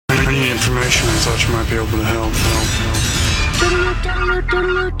information and such might be able to help.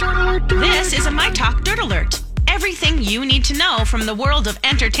 This is a My Talk Dirt Alert. Everything you need to know from the world of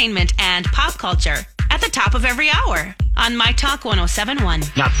entertainment and pop culture at the top of every hour on My Talk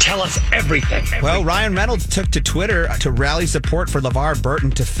 107.1. Now tell us everything. Well, Ryan Reynolds took to Twitter to rally support for Levar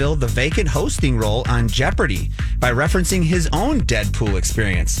Burton to fill the vacant hosting role on Jeopardy by referencing his own Deadpool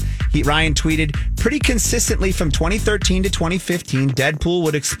experience. Ryan tweeted, pretty consistently from 2013 to 2015, Deadpool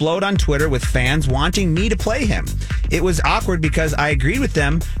would explode on Twitter with fans wanting me to play him. It was awkward because I agreed with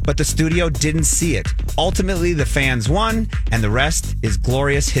them, but the studio didn't see it. Ultimately, the fans won, and the rest is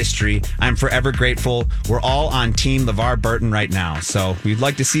glorious history. I'm forever grateful. We're all on Team Levar Burton right now. So we'd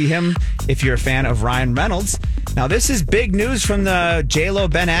like to see him if you're a fan of Ryan Reynolds. Now, this is big news from the J-Lo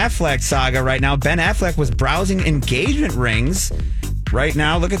Ben Affleck saga right now. Ben Affleck was browsing engagement rings. Right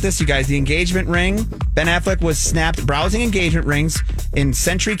now, look at this, you guys. The engagement ring. Ben Affleck was snapped browsing engagement rings in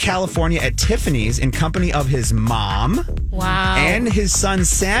Century, California at Tiffany's in company of his mom. Wow. And his son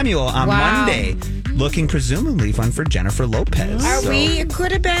Samuel on Monday, looking presumably fun for Jennifer Lopez. It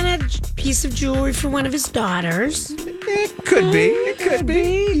could have been a piece of jewelry for one of his daughters. It could be. It could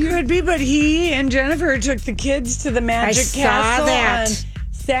be. Could be, but he and Jennifer took the kids to the Magic Castle on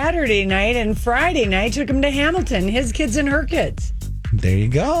Saturday night, and Friday night took them to Hamilton, his kids and her kids. There you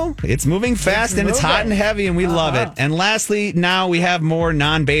go. It's moving fast and it's hot and heavy, and we love it. And lastly, now we have more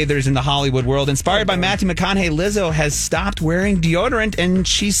non-bathers in the Hollywood world. Inspired by Matthew McConaughey, Lizzo has stopped wearing deodorant, and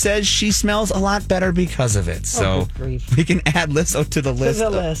she says she smells a lot better because of it. So we can add Lizzo to the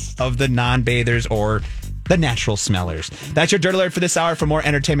list of the non-bathers or the natural smellers. That's your Dirt Alert for this hour. For more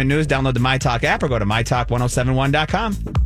entertainment news, download the MyTalk app or go to mytalk1071.com.